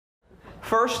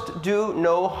First, do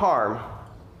no harm.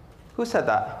 Who said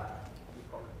that?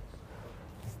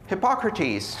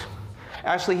 Hippocrates.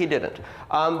 Actually, he didn't.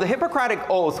 The Hippocratic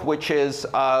Oath, which is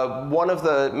one of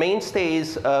the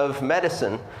mainstays of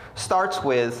medicine, starts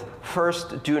with,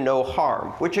 first, do no harm,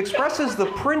 which expresses the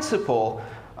principle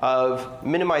of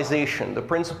minimization, the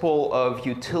principle of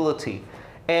utility.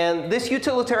 And this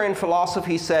utilitarian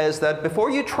philosophy says that before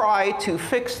you try to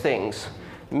fix things,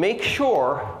 make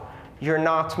sure you're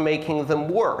not making them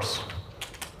worse.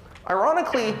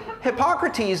 Ironically,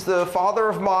 Hippocrates, the father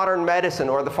of modern medicine,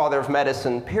 or the father of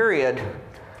medicine, period,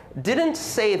 didn't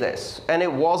say this, and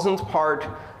it wasn't part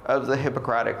of the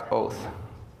Hippocratic Oath.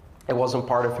 It wasn't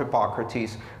part of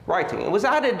Hippocrates' writing. It was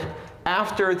added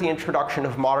after the introduction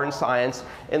of modern science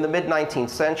in the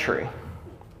mid-19th century.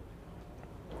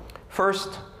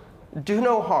 First, do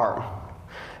no harm.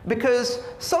 Because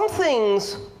some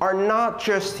things are not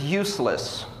just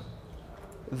useless.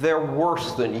 They're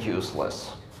worse than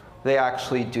useless. They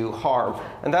actually do harm.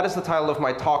 And that is the title of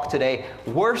my talk today,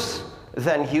 Worse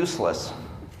Than Useless.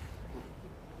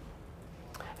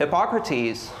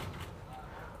 Hippocrates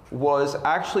was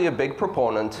actually a big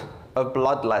proponent of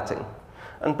bloodletting.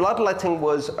 And bloodletting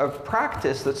was a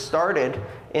practice that started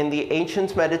in the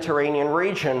ancient Mediterranean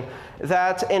region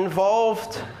that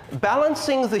involved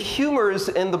balancing the humors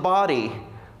in the body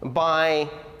by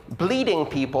bleeding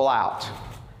people out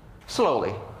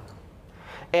slowly.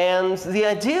 And the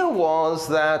idea was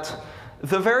that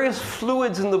the various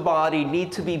fluids in the body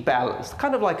need to be balanced,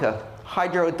 kind of like a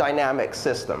hydrodynamic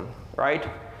system, right?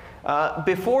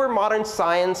 Before modern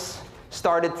science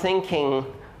started thinking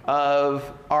of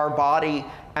our body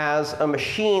as a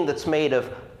machine that's made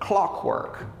of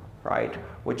clockwork, right,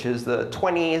 which is the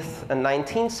 20th and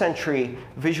 19th century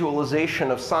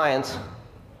visualization of science,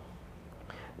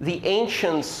 the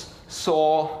ancients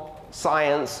saw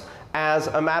science as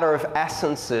a matter of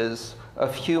essences,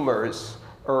 of humors,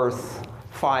 earth,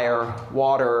 fire,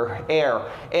 water, air.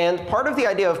 And part of the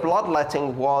idea of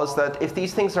bloodletting was that if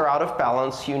these things are out of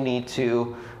balance, you need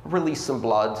to release some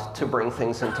blood to bring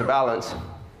things into balance.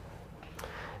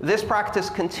 This practice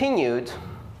continued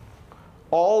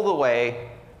all the way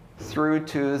through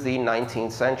to the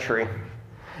 19th century.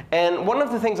 And one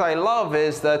of the things I love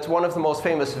is that one of the most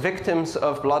famous victims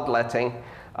of bloodletting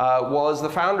was the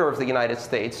founder of the United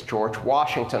States, George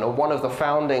Washington, or one of the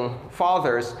founding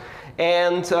fathers.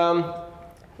 And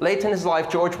late in his life,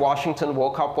 George Washington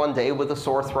woke up one day with a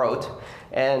sore throat,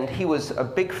 and he was a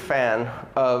big fan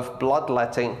of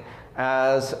bloodletting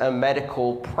as a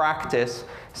medical practice.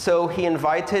 So he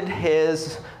invited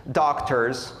his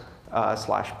doctors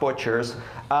slash butchers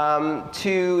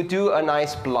to do a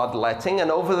nice bloodletting.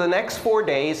 And over the next 4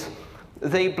 days,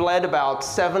 they bled about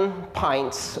 7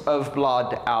 pints of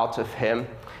blood out of him.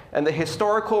 And the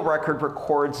historical record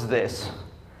records this: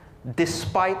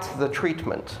 despite the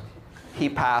treatment, he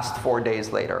passed 4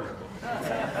 days later.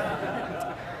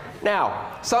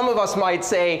 Now, some of us might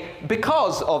say,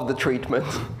 because of the treatment,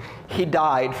 he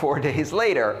died 4 days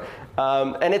later.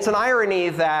 And it's an irony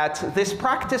that this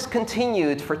practice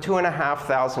continued for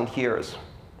 2,500 years.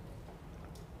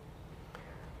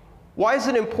 Why is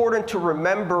it important to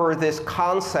remember this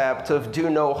concept of do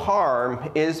no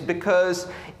harm is because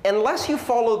unless you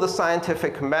follow the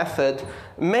scientific method,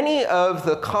 many of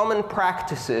the common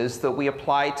practices that we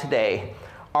apply today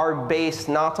are based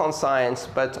not on science,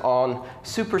 but on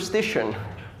superstition,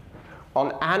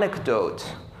 on anecdote,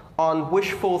 on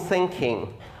wishful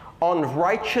thinking, on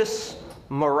righteous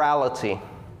morality.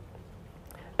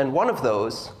 And one of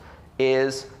those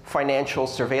is financial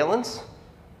surveillance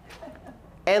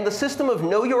and the system of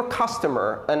know your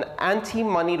customer and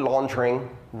anti-money laundering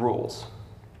rules.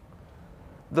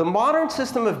 The modern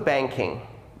system of banking,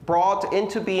 brought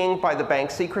into being by the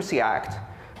Bank Secrecy Act,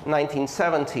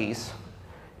 1970s,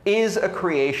 is a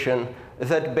creation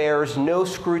that bears no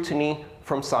scrutiny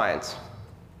from science.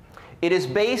 It is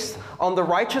based on the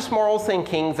righteous moral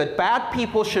thinking that bad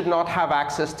people should not have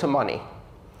access to money.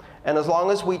 And as long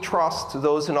as we trust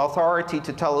those in authority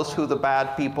to tell us who the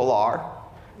bad people are,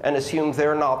 and assume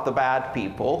they're not the bad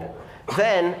people,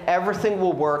 then everything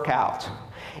will work out.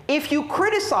 If you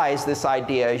criticize this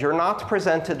idea, you're not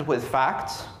presented with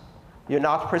facts, you're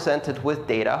not presented with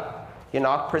data, you're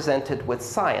not presented with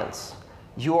science.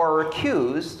 You are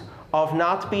accused of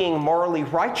not being morally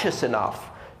righteous enough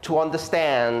to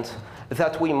understand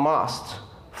that we must,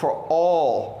 for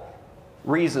all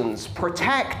reasons,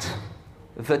 protect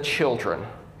the children.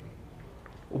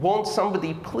 Won't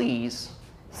somebody please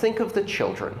think of the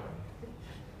children?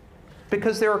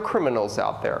 Because there are criminals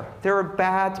out there. There are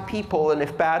bad people, and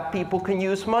if bad people can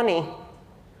use money,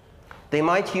 they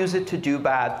might use it to do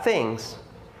bad things.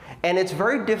 And it's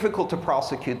very difficult to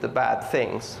prosecute the bad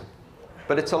things,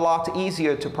 but it's a lot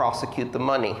easier to prosecute the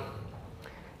money.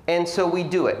 And so we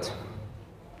do it.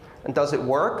 And does it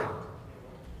work?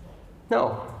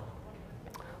 No.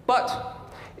 But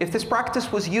if this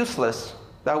practice was useless,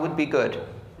 that would be good,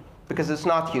 because it's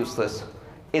not useless.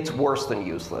 It's worse than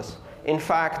useless. In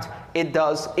fact, it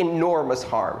does enormous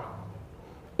harm.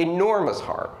 Enormous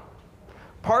harm.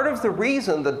 Part of the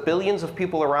reason that billions of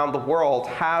people around the world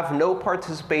have no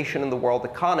participation in the world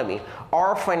economy,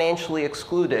 are financially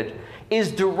excluded,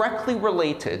 is directly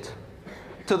related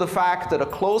to the fact that a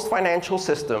closed financial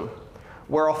system,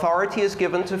 where authority is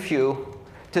given to few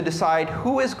to decide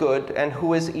who is good and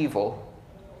who is evil,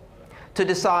 to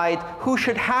decide who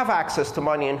should have access to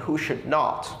money and who should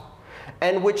not,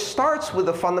 and which starts with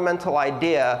the fundamental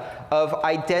idea of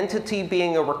identity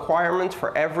being a requirement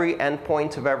for every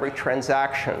endpoint of every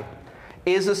transaction,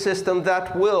 is a system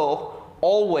that will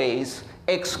always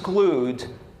exclude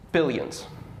billions.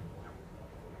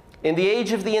 In the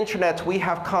age of the internet, we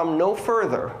have come no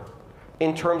further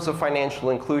in terms of financial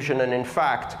inclusion, and in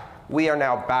fact, we are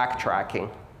now backtracking.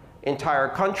 Entire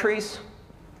countries,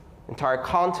 entire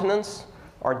continents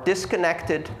are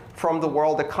disconnected from the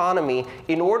world economy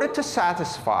in order to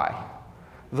satisfy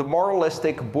the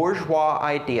moralistic bourgeois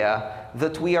idea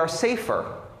that we are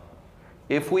safer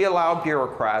if we allow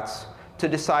bureaucrats to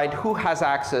decide who has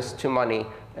access to money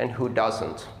and who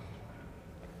doesn't.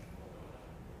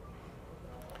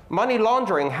 Money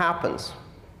laundering happens.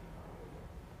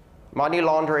 Money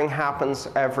laundering happens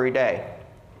every day.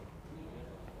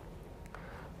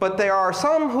 But there are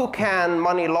some who can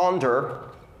money launder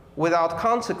without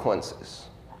consequences.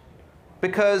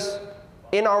 Because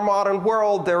in our modern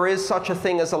world, there is such a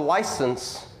thing as a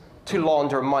license to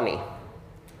launder money.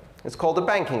 It's called a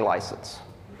banking license.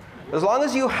 As long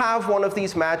as you have one of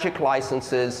these magic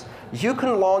licenses, you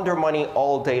can launder money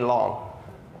all day long.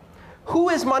 Who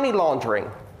is money laundering?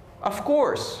 Of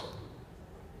course.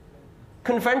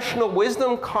 Conventional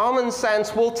wisdom, common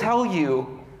sense will tell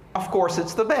you, of course,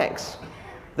 it's the banks.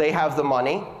 They have the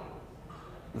money.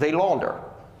 They launder,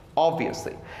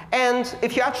 obviously. And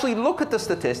if you actually look at the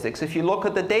statistics, if you look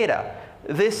at the data,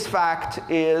 this fact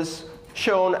is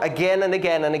shown again and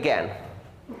again and again.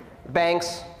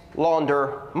 Banks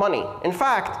launder money. In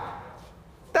fact,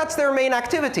 that's their main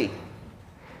activity.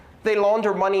 They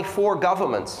launder money for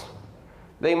governments.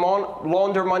 They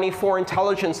launder money for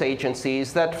intelligence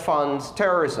agencies that fund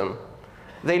terrorism.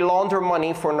 They launder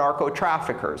money for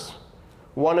narco-traffickers.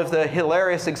 One of the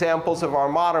hilarious examples of our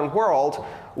modern world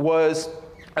was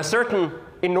a certain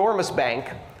enormous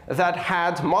bank that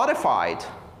had modified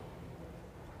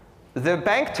the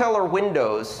bank teller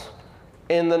windows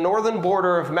in the northern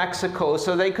border of Mexico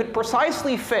so they could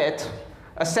precisely fit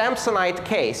a Samsonite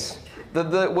case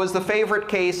that was the favorite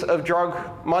case of drug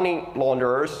money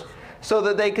launderers, so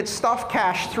that they could stuff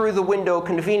cash through the window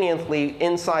conveniently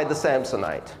inside the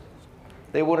Samsonite.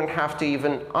 They wouldn't have to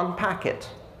even unpack it.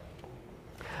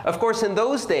 Of course, in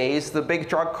those days, the big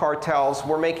drug cartels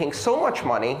were making so much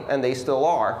money, and they still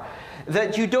are,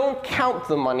 that you don't count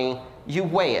the money, you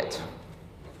weigh it,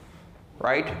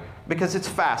 right? Because it's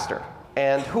faster.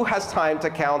 And who has time to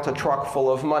count a truck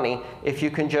full of money if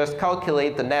you can just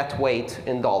calculate the net weight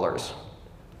in dollars?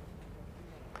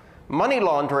 Money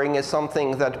laundering is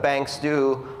something that banks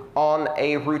do on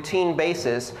a routine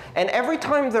basis. And every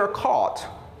time they're caught,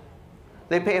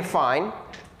 they pay a fine,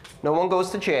 no one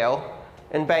goes to jail,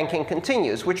 and banking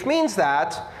continues, which means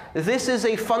that this is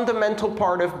a fundamental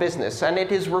part of business, and it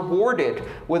is rewarded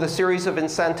with a series of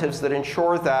incentives that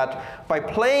ensure that by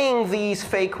playing these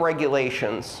fake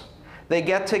regulations, they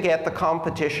get the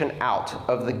competition out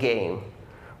of the game.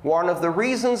 One of the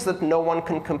reasons that no one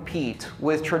can compete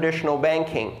with traditional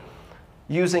banking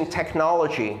using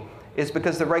technology is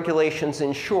because the regulations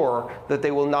ensure that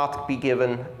they will not be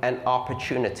given an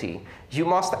opportunity. You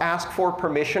must ask for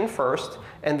permission first,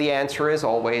 and the answer is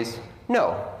always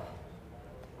no.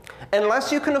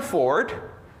 Unless you can afford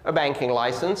a banking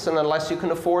license, and unless you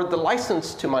can afford the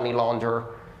license to money launder,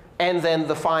 and then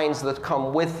the fines that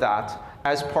come with that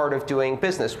as part of doing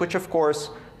business, which of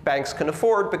course banks can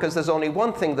afford because there's only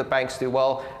one thing that banks do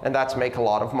well, and that's make a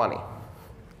lot of money.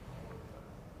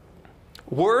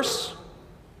 Worse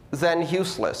than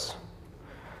useless.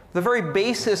 The very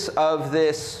basis of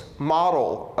this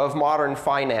model of modern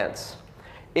finance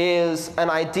is an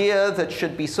idea that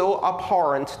should be so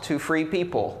abhorrent to free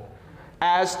people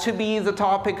as to be the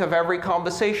topic of every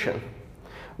conversation.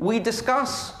 We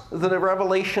discuss the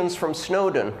revelations from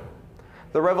Snowden,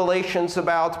 the revelations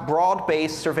about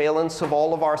broad-based surveillance of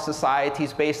all of our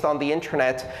societies based on the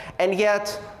internet, and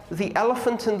yet the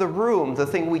elephant in the room, the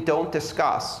thing we don't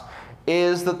discuss,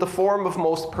 is that the form of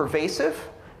most pervasive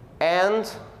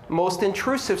and most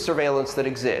intrusive surveillance that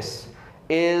exists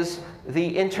is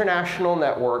the international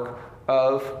network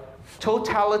of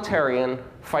totalitarian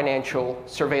financial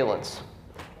surveillance.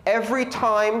 Every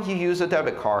time you use a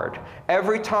debit card,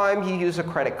 every time you use a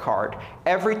credit card,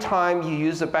 every time you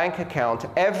use a bank account,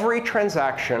 every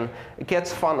transaction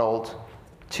gets funneled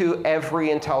to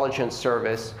every intelligence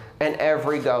service and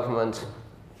every government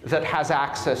that has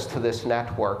access to this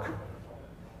network.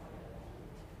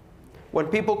 When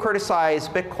people criticize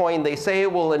Bitcoin, they say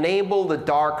it will enable the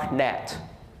dark net.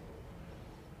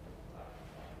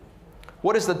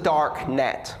 What is the dark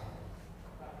net?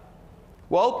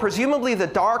 Well, presumably the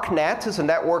dark net is a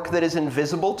network that is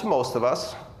invisible to most of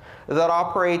us, that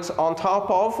operates on top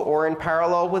of or in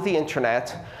parallel with the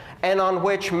internet, and on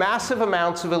which massive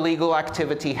amounts of illegal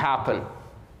activity happen.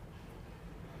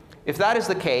 If that is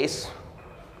the case,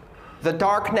 the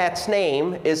dark net's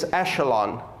name is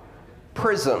Echelon,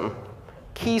 Prism,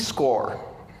 Keyscore.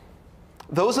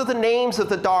 Those are the names of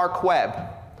the dark web.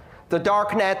 The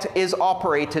dark net is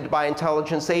operated by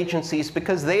intelligence agencies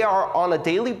because they are, on a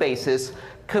daily basis,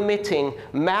 committing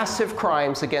massive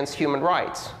crimes against human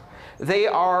rights. They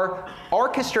are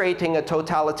orchestrating a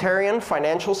totalitarian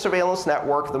financial surveillance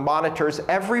network that monitors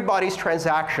everybody's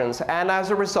transactions, and as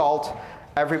a result,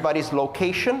 everybody's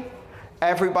location,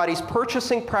 everybody's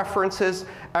purchasing preferences,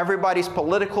 everybody's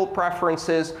political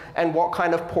preferences, and what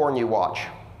kind of porn you watch.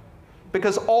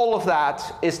 Because all of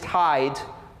that is tied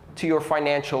to your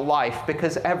financial life,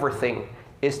 because everything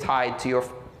is tied to your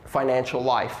financial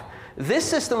life. This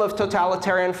system of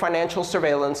totalitarian financial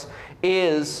surveillance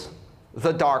is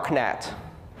the dark net.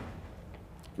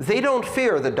 They don't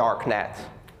fear the dark net.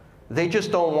 They just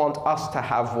don't want us to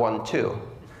have one too.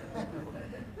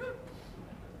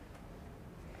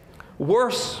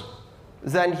 Worse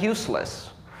than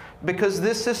useless, because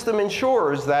this system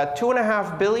ensures that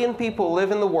 2.5 billion people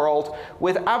live in the world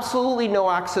with absolutely no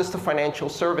access to financial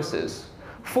services.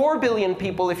 4 billion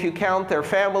people if you count their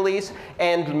families,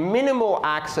 and minimal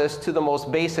access to the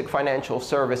most basic financial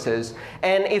services.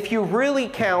 And if you really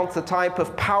count the type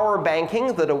of power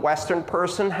banking that a Western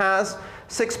person has,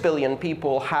 6 billion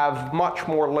people have much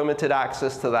more limited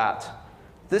access to that.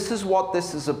 This is what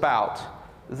this is about.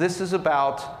 This is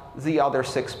about the other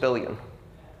 6 billion.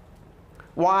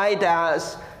 Why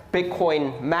does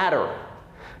Bitcoin matter?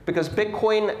 Because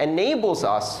Bitcoin enables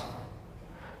us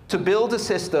to build a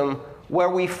system where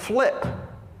we flip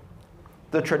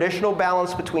the traditional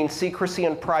balance between secrecy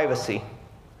and privacy.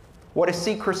 What is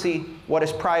secrecy? What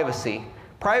is privacy?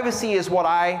 Privacy is what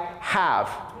I have,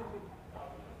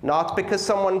 not because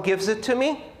someone gives it to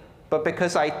me, but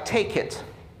because I take it.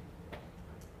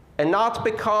 And not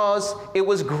because it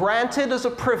was granted as a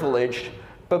privilege,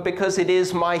 but because it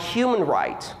is my human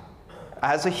right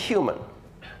as a human.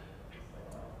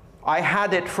 I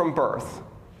had it from birth.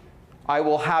 I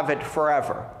will have it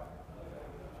forever.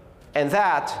 And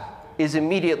that is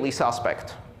immediately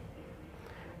suspect.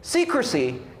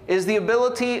 Secrecy is the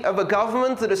ability of a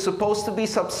government that is supposed to be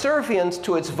subservient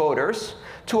to its voters,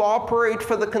 to operate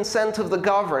for the consent of the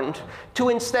governed, to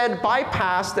instead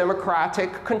bypass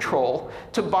democratic control,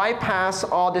 to bypass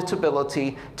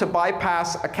auditability, to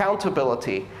bypass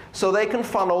accountability, so they can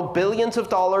funnel billions of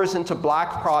dollars into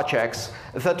black projects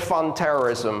that fund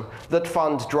terrorism, that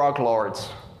fund drug lords.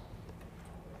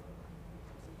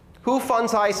 Who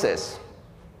funds ISIS?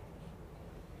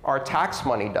 Our tax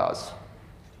money does.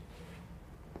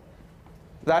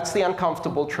 That's the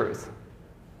uncomfortable truth.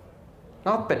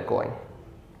 Not Bitcoin.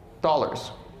 Dollars,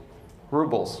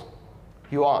 rubles,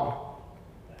 yuan.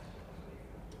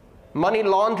 Money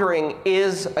laundering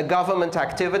is a government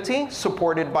activity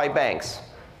supported by banks.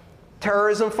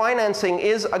 Terrorism financing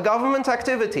is a government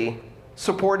activity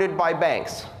supported by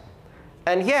banks.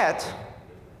 And yet,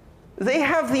 they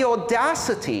have the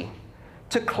audacity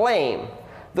to claim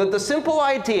that the simple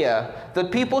idea that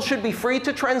people should be free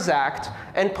to transact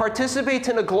and participate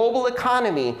in a global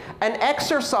economy and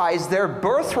exercise their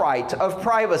birthright of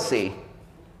privacy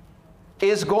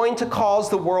is going to cause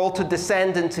the world to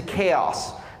descend into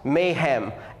chaos,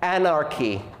 mayhem,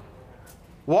 anarchy.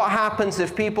 What happens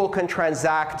if people can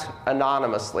transact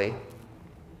anonymously?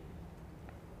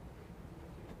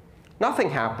 Nothing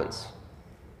happens.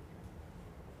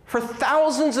 For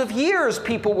thousands of years,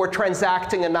 people were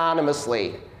transacting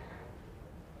anonymously.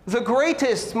 The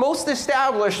greatest, most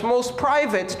established, most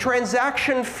private,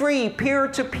 transaction-free,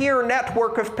 peer-to-peer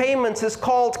network of payments is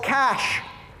called cash.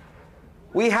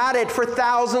 We had it for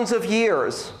thousands of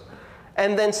years.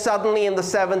 And then suddenly in the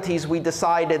 70s, we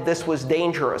decided this was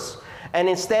dangerous. And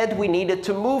instead, we needed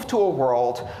to move to a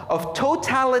world of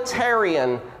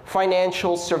totalitarian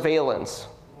financial surveillance.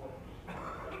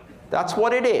 That's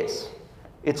what it is.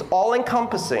 It's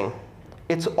all-encompassing.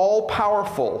 It's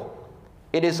all-powerful.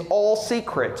 It is all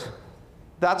secret.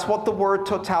 That's what the word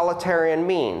totalitarian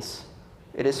means.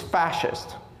 It is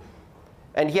fascist.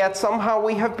 And yet somehow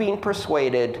we have been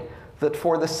persuaded that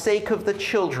for the sake of the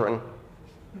children,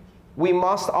 we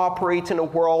must operate in a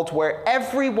world where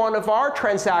every one of our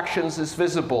transactions is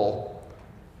visible,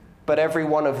 but every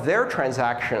one of their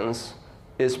transactions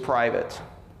is private.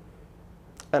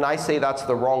 And I say that's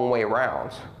the wrong way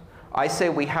around. I say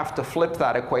we have to flip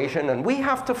that equation, and we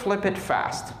have to flip it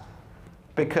fast.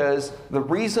 Because the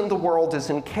reason the world is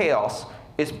in chaos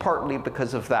is partly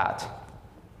because of that.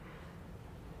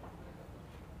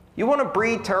 You want to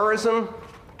breed terrorism?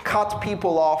 Cut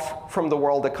people off from the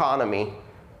world economy.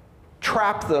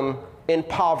 Trap them in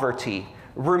poverty.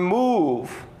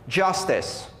 Remove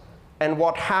justice. And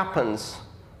what happens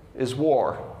is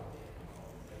war.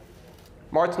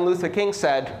 Martin Luther King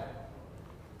said,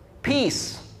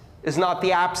 "Peace is not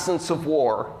the absence of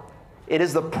war. It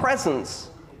is the presence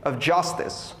of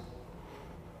justice."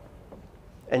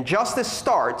 And justice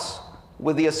starts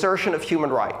with the assertion of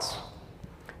human rights.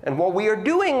 And what we are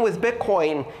doing with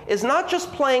Bitcoin is not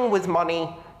just playing with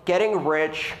money, getting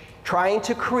rich, trying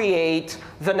to create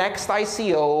the next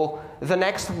ICO, the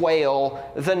next whale,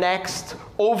 the next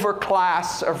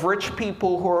overclass of rich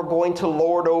people who are going to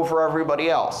lord over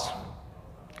everybody else.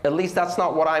 At least that's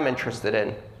not what I'm interested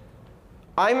in.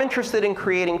 I'm interested in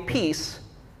creating peace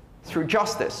through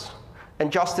justice.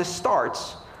 And justice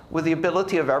starts with the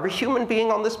ability of every human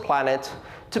being on this planet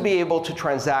to be able to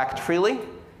transact freely,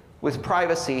 with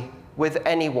privacy, with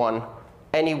anyone,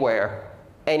 anywhere,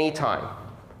 anytime.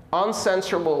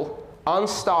 Uncensorable,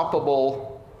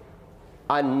 unstoppable,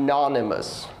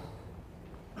 anonymous.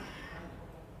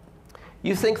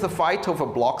 You think the fight over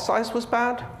block size was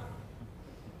bad?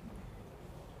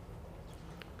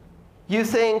 You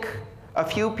think a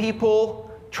few people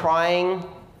trying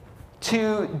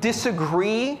to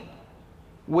disagree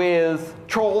with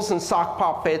trolls and sock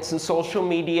puppets and social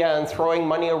media and throwing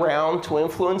money around to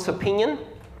influence opinion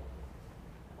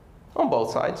on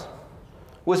both sides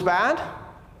was bad?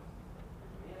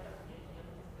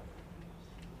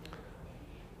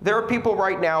 There are people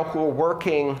right now who are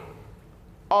working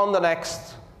on the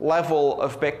next level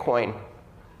of Bitcoin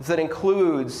that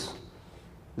includes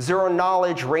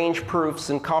zero-knowledge range proofs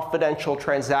and confidential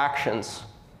transactions,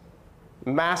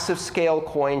 massive scale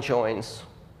coin joins,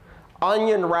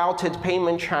 onion-routed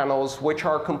payment channels which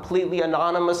are completely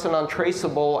anonymous and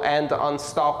untraceable and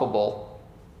unstoppable.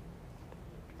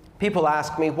 People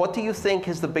ask me, what do you think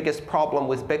is the biggest problem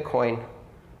with Bitcoin?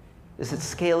 Is it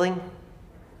scaling?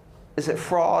 Is it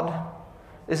fraud?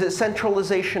 Is it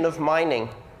centralization of mining?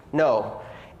 No.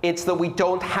 It's that we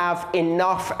don't have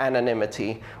enough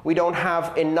anonymity. We don't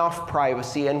have enough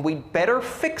privacy, and we'd better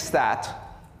fix that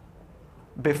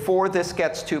before this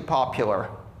gets too popular.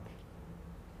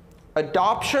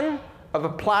 Adoption of a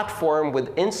platform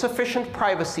with insufficient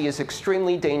privacy is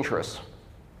extremely dangerous.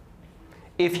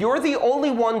 If you're the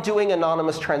only one doing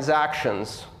anonymous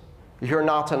transactions, you're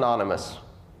not anonymous.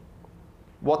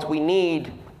 What we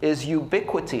need is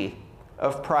ubiquity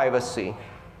of privacy.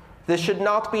 This should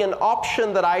not be an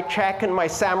option that I check in my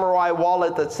Samurai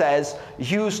wallet that says,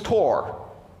 use Tor.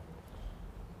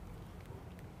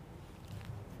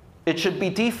 It should be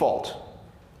default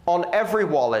on every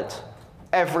wallet,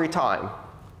 every time.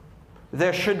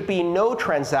 There should be no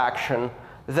transaction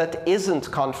that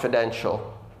isn't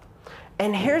confidential.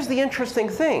 And here's the interesting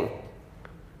thing.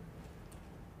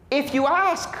 If you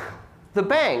ask the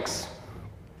banks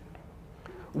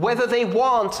whether they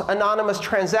want anonymous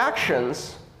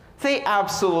transactions, they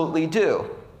absolutely do.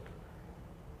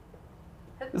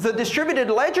 The distributed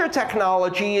ledger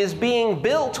technology is being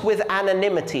built with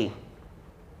anonymity.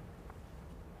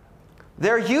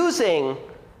 They're using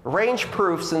range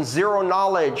proofs and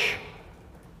zero-knowledge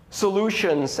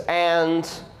solutions and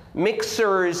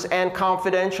mixers and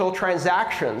confidential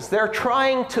transactions. They're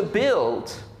trying to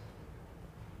build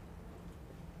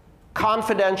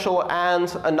confidential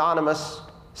and anonymous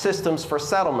systems for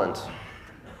settlement.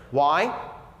 Why?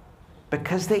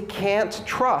 Because they can't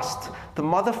trust the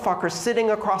motherfuckers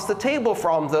sitting across the table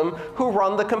from them who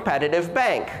run the competitive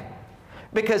bank.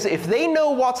 Because if they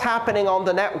know what's happening on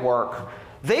the network,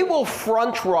 they will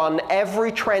front run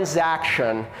every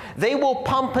transaction. They will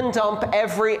pump and dump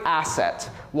every asset.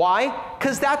 Why?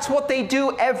 Because that's what they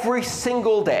do every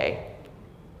single day.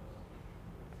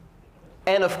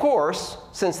 And of course,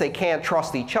 since they can't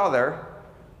trust each other,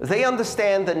 they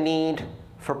understand the need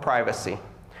for privacy.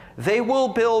 They will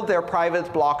build their private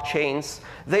blockchains.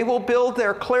 They will build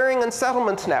their clearing and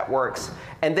settlement networks.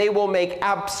 and they will make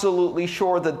absolutely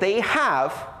sure that they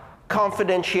have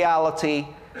confidentiality,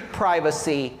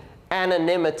 privacy,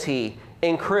 anonymity,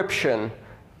 encryption,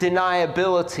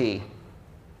 deniability.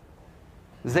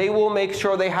 They will make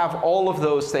sure they have all of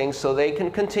those things so they can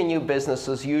continue business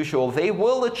as usual. They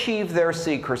will achieve their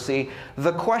secrecy.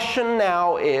 The question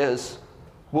now is,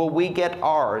 will we get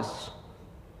ours?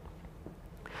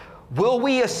 Will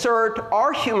we assert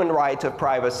our human right of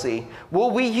privacy? Will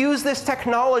we use this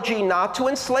technology not to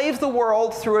enslave the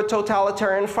world through a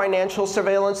totalitarian financial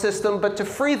surveillance system, but to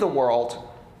free the world?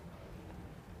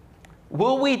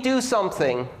 Will we do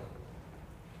something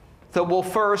that will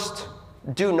first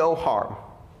do no harm?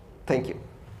 Thank you.